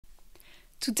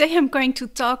Today I'm going to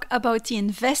talk about the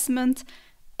investment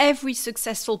every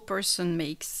successful person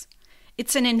makes.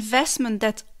 It's an investment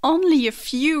that only a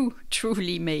few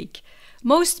truly make.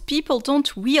 Most people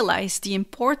don't realize the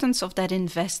importance of that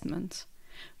investment.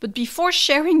 But before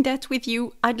sharing that with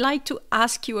you, I'd like to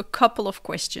ask you a couple of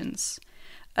questions.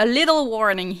 A little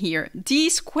warning here,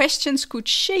 these questions could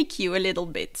shake you a little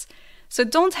bit. So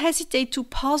don't hesitate to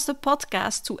pause the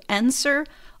podcast to answer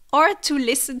or to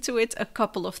listen to it a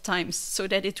couple of times so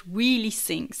that it really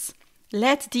sinks.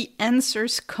 Let the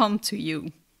answers come to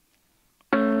you.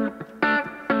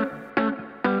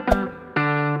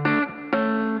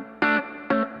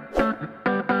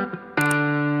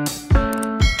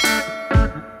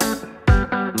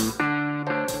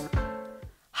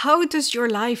 How does your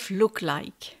life look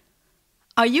like?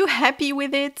 Are you happy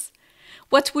with it?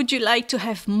 What would you like to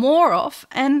have more of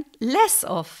and less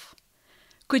of?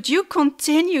 Could you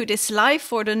continue this life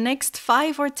for the next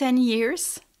 5 or 10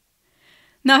 years?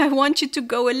 Now I want you to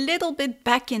go a little bit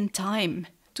back in time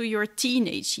to your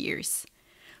teenage years.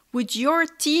 Would your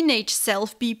teenage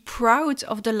self be proud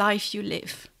of the life you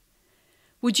live?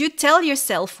 Would you tell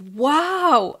yourself,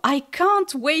 wow, I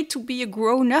can't wait to be a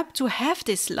grown-up to have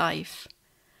this life?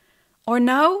 Or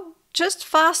now, just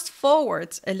fast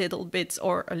forward a little bit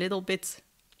or a little bit.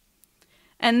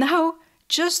 And now,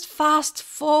 just fast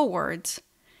forward.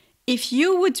 If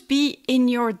you would be in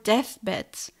your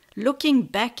deathbed, looking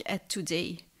back at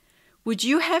today, would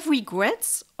you have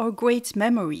regrets or great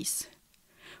memories?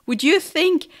 Would you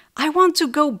think, I want to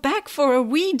go back for a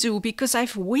redo because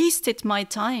I've wasted my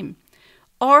time?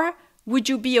 Or would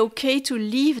you be okay to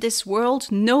leave this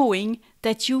world knowing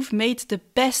that you've made the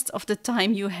best of the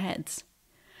time you had?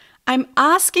 I'm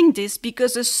asking this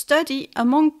because a study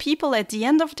among people at the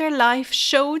end of their life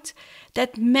showed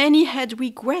that many had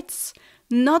regrets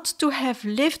not to have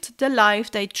lived the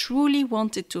life they truly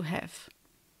wanted to have.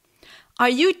 Are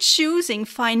you choosing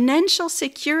financial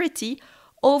security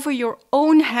over your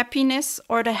own happiness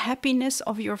or the happiness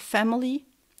of your family?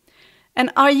 And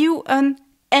are you an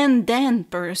and then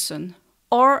person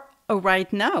or a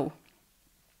right now?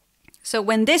 So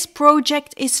when this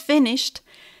project is finished,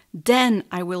 then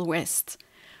I will rest.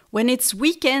 When it's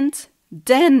weekend,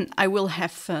 then I will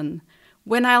have fun.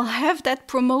 When I'll have that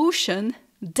promotion,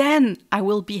 then I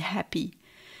will be happy.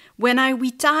 When I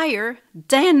retire,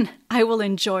 then I will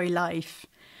enjoy life.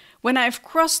 When I've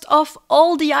crossed off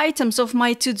all the items of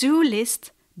my to-do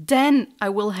list, then I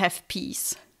will have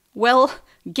peace. Well,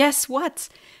 guess what?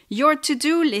 Your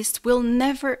to-do list will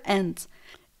never end.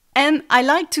 And I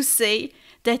like to say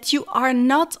that you are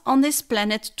not on this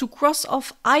planet to cross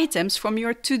off items from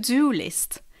your to-do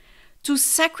list, to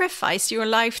sacrifice your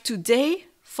life today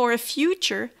for a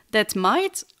future that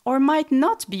might or might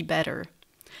not be better.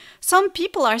 Some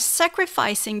people are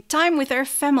sacrificing time with their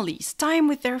families, time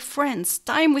with their friends,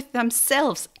 time with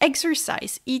themselves,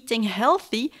 exercise, eating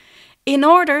healthy in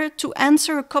order to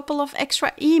answer a couple of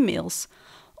extra emails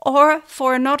or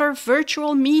for another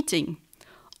virtual meeting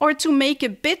or to make a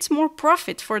bit more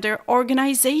profit for their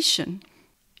organization.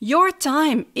 Your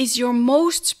time is your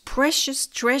most precious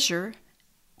treasure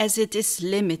as it is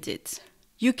limited.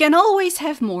 You can always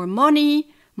have more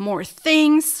money, more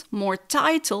things, more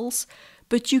titles,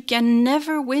 but you can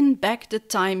never win back the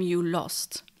time you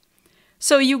lost.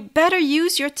 So you better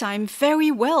use your time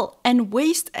very well and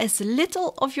waste as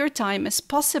little of your time as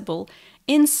possible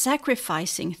in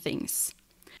sacrificing things.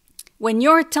 When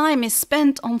your time is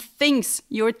spent on things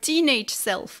your teenage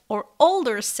self or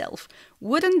older self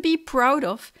wouldn't be proud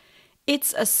of,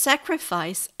 it's a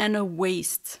sacrifice and a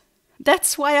waste.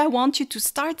 That's why I want you to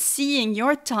start seeing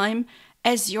your time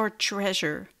as your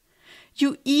treasure.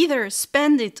 You either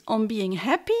spend it on being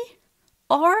happy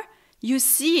or you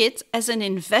see it as an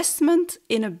investment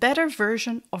in a better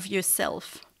version of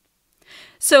yourself.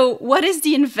 So what is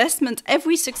the investment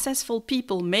every successful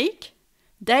people make?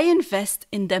 They invest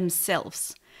in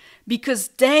themselves because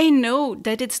they know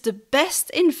that it's the best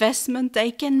investment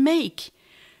they can make.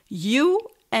 You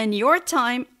and your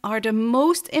time are the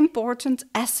most important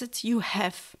asset you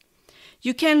have.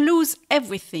 You can lose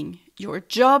everything, your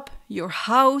job, your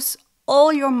house,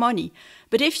 all your money.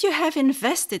 But if you have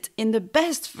invested in the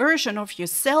best version of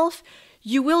yourself,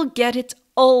 you will get it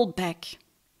all back.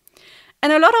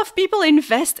 And a lot of people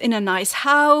invest in a nice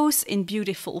house, in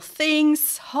beautiful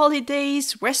things,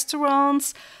 holidays,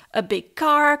 restaurants, a big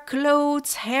car,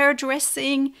 clothes,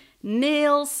 hairdressing,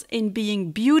 nails, in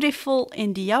being beautiful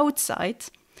in the outside.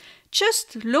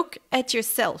 Just look at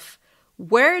yourself.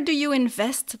 Where do you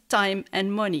invest time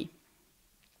and money?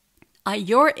 Are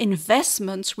your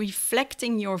investments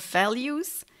reflecting your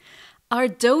values? Are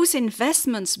those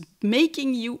investments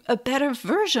making you a better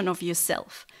version of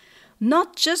yourself?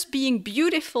 Not just being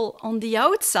beautiful on the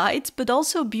outside, but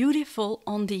also beautiful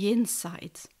on the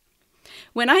inside.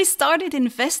 When I started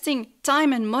investing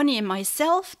time and money in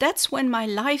myself, that's when my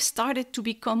life started to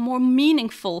become more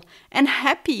meaningful and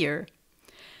happier.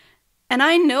 And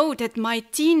I know that my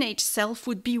teenage self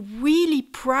would be really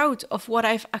proud of what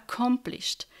I've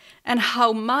accomplished and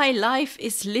how my life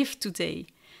is lived today,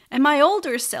 and my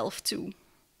older self too.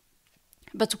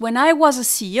 But when I was a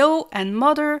CEO and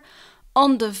mother,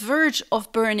 on the verge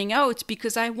of burning out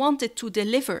because I wanted to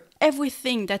deliver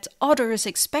everything that others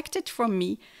expected from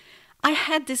me, I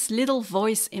had this little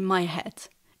voice in my head.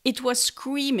 It was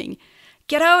screaming,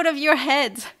 "Get out of your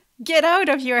head! Get out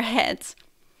of your head!"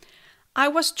 I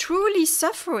was truly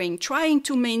suffering, trying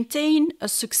to maintain a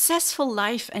successful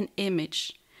life and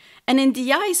image. And in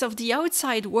the eyes of the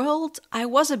outside world, I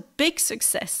was a big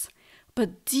success.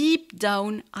 But deep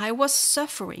down, I was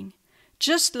suffering,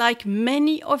 just like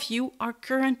many of you are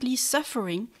currently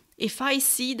suffering if I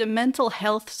see the mental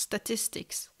health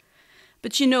statistics.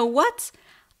 But you know what?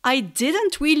 I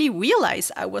didn't really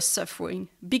realize I was suffering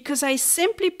because I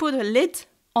simply put a lid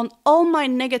on all my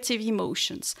negative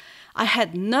emotions. I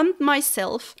had numbed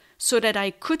myself so that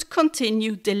I could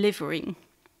continue delivering.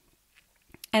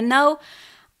 And now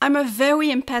I'm a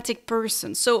very empathic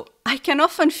person, so I can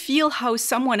often feel how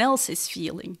someone else is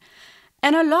feeling.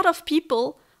 And a lot of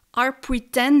people are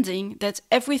pretending that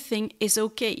everything is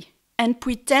okay, and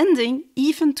pretending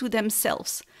even to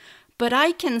themselves. But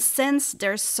I can sense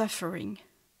their suffering.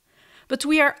 But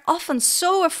we are often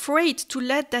so afraid to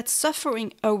let that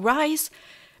suffering arise,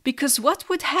 because what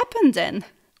would happen then?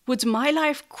 Would my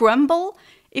life crumble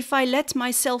if I let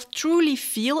myself truly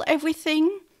feel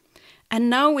everything? And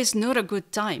now is not a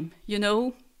good time, you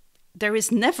know? There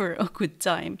is never a good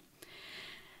time.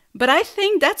 But I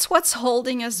think that's what's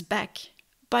holding us back.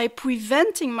 By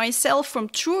preventing myself from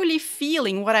truly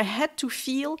feeling what I had to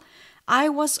feel, I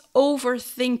was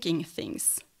overthinking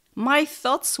things. My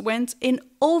thoughts went in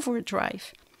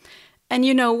overdrive. And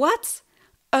you know what?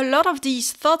 A lot of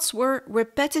these thoughts were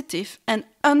repetitive and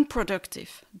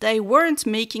unproductive. They weren't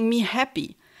making me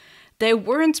happy. They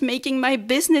weren't making my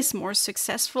business more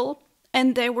successful,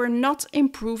 and they were not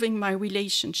improving my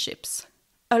relationships.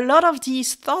 A lot of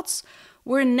these thoughts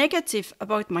were negative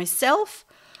about myself,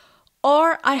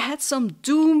 or I had some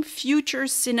doom future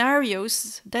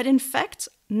scenarios that in fact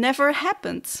never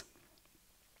happened.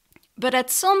 But at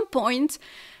some point,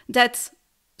 that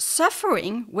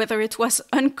suffering, whether it was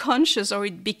unconscious or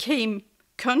it became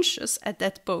conscious at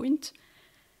that point,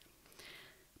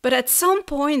 but at some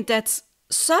point that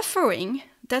suffering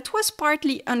that was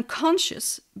partly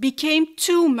unconscious became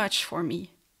too much for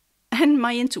me. And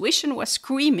my intuition was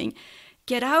screaming,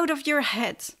 "Get out of your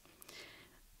head."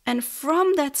 And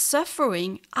from that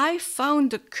suffering, I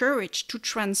found the courage to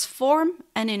transform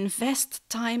and invest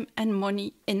time and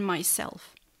money in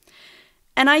myself.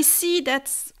 And I see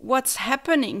that's what's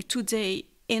happening today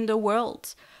in the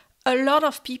world. A lot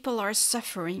of people are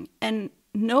suffering. And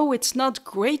no, it's not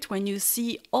great when you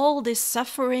see all this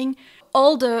suffering.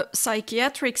 All the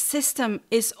psychiatric system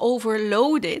is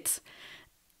overloaded.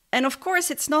 And of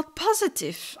course, it's not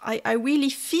positive. I really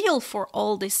feel for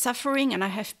all this suffering, and I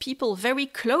have people very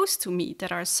close to me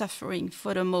that are suffering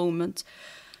for the moment.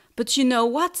 But you know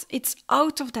what? It's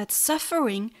out of that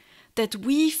suffering that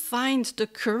we find the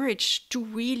courage to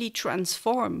really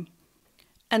transform.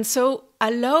 And so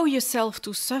allow yourself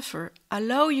to suffer.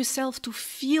 Allow yourself to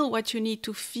feel what you need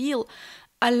to feel.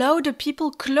 Allow the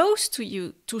people close to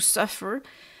you to suffer,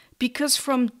 because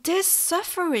from this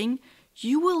suffering,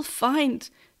 you will find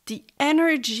the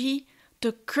energy,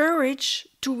 the courage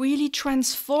to really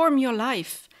transform your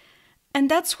life. And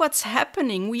that's what's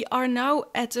happening. We are now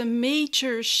at a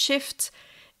major shift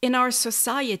in our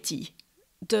society.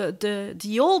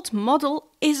 The old model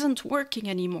isn't working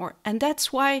anymore. And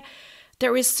that's why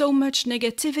there is so much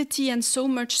negativity and so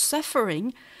much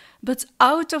suffering. But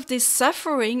out of this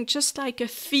suffering, just like a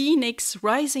phoenix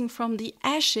rising from the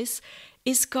ashes,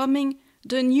 is coming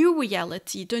the new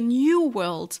reality, the new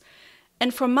world.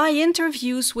 And from my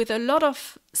interviews with a lot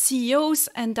of CEOs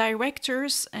and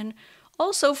directors, and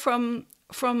also from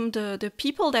the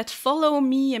people that follow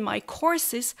me in my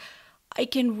courses, I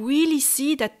can really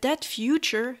see that that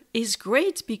future is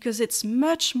great because it's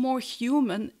much more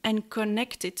human and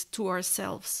connected to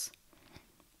ourselves.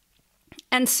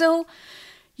 And so,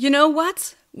 you know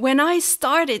what? When I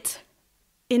started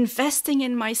investing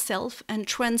in myself and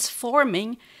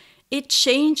transforming, it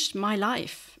changed my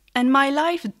life. And my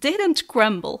life didn't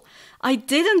crumble. I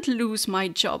didn't lose my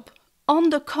job. On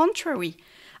the contrary,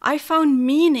 I found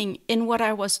meaning in what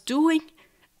I was doing,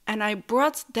 and I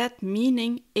brought that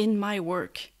meaning in my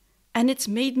work. And it's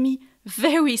made me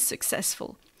very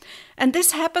successful. And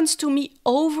this happens to me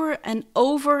over and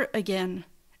over again.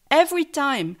 Every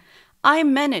time I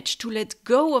manage to let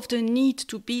go of the need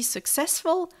to be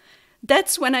successful,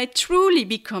 that's when I truly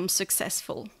become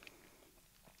successful.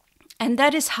 And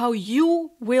that is how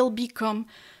you will become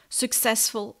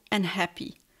successful and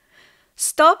happy.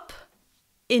 Stop,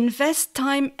 invest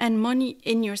time and money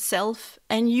in yourself,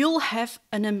 and you'll have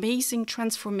an amazing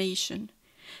transformation.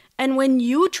 And when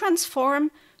you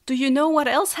transform, do you know what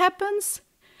else happens?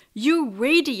 You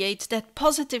radiate that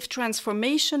positive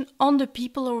transformation on the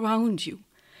people around you.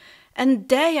 And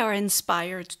they are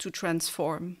inspired to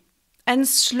transform. And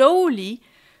slowly,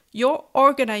 your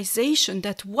organization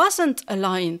that wasn't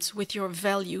aligned with your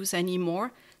values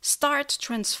anymore starts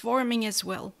transforming as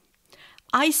well.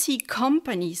 I see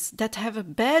companies that have a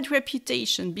bad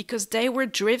reputation because they were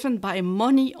driven by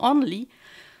money only,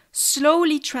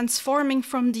 slowly transforming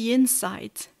from the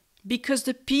inside, because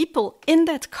the people in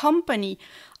that company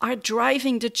are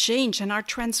driving the change and are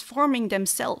transforming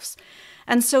themselves.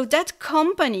 And so that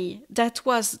company that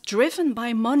was driven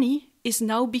by money is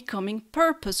now becoming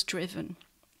purpose-driven.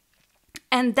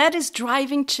 And that is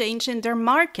driving change in their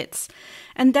markets.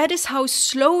 And that is how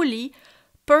slowly,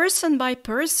 person by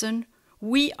person,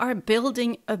 we are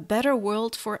building a better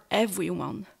world for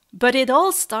everyone. But it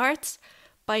all starts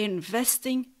by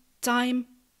investing time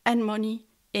and money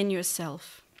in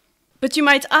yourself. But you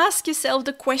might ask yourself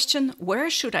the question, where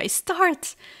should I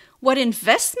start? What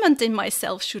investment in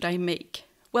myself should I make?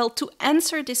 Well, to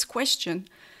answer this question,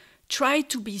 try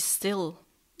to be still,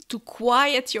 to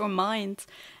quiet your mind,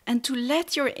 and to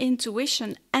let your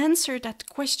intuition answer that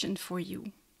question for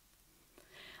you.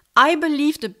 I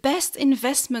believe the best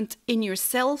investment in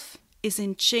yourself is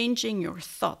in changing your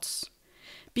thoughts,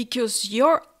 because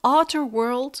your outer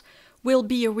world will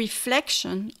be a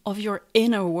reflection of your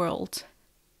inner world.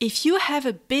 If you have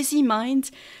a busy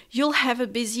mind, you'll have a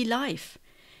busy life.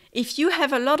 If you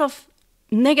have a lot of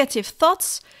negative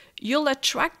thoughts, you'll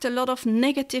attract a lot of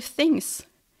negative things.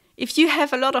 If you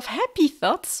have a lot of happy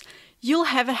thoughts, you'll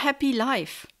have a happy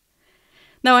life.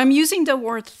 Now, I'm using the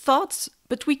word thoughts,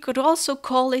 but we could also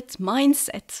call it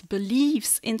mindset,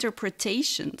 beliefs,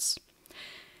 interpretations.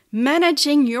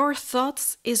 Managing your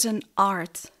thoughts is an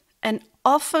art and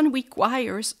often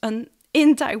requires an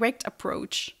indirect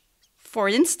approach. For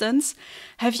instance,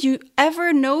 have you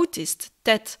ever noticed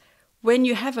that when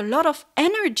you have a lot of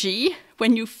energy,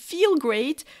 when you feel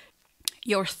great,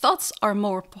 your thoughts are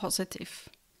more positive?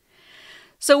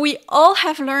 So we all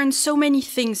have learned so many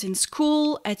things in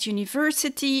school, at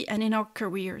university, and in our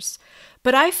careers.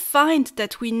 But I find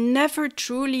that we never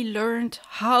truly learned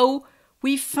how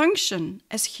we function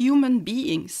as human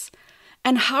beings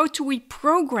and how to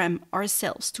reprogram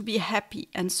ourselves to be happy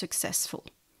and successful.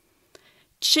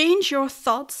 Change your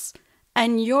thoughts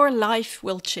and your life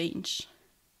will change.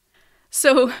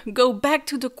 So go back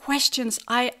to the questions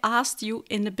I asked you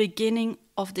in the beginning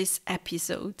of this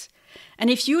episode. And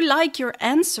if you like your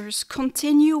answers,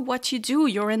 continue what you do.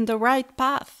 You're in the right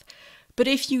path. But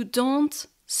if you don't,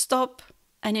 stop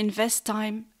and invest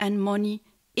time and money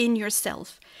in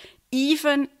yourself.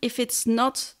 Even if it's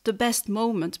not the best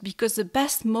moment, because the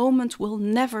best moment will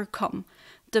never come.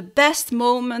 The best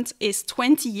moment is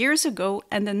 20 years ago,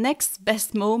 and the next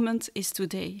best moment is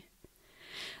today.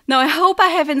 Now, I hope I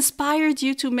have inspired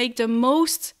you to make the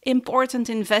most important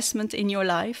investment in your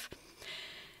life.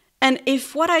 And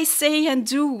if what I say and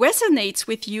do resonates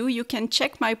with you, you can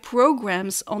check my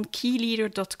programs on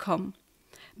keyleader.com.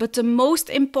 But the most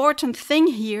important thing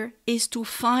here is to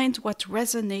find what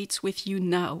resonates with you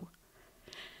now.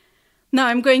 Now,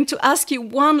 I'm going to ask you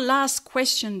one last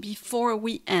question before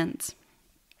we end.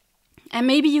 And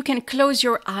maybe you can close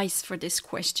your eyes for this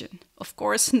question. Of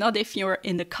course, not if you're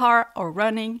in the car or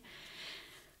running.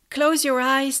 Close your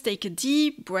eyes, take a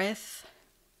deep breath,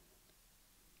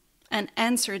 and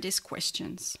answer these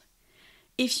questions.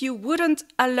 If you wouldn't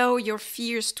allow your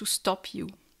fears to stop you,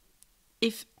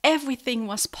 if everything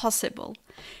was possible,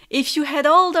 if you had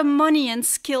all the money and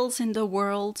skills in the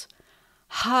world,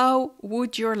 how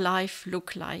would your life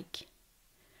look like?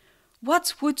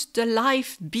 What would the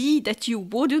life be that you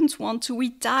wouldn't want to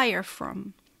retire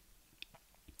from?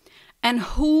 And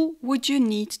who would you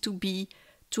need to be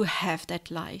to have that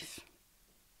life?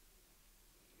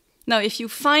 Now, if you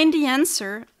find the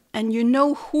answer and you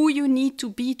know who you need to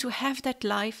be to have that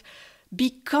life,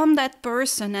 become that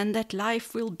person and that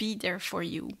life will be there for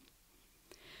you.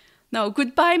 Now,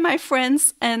 goodbye, my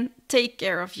friends, and take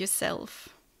care of yourself.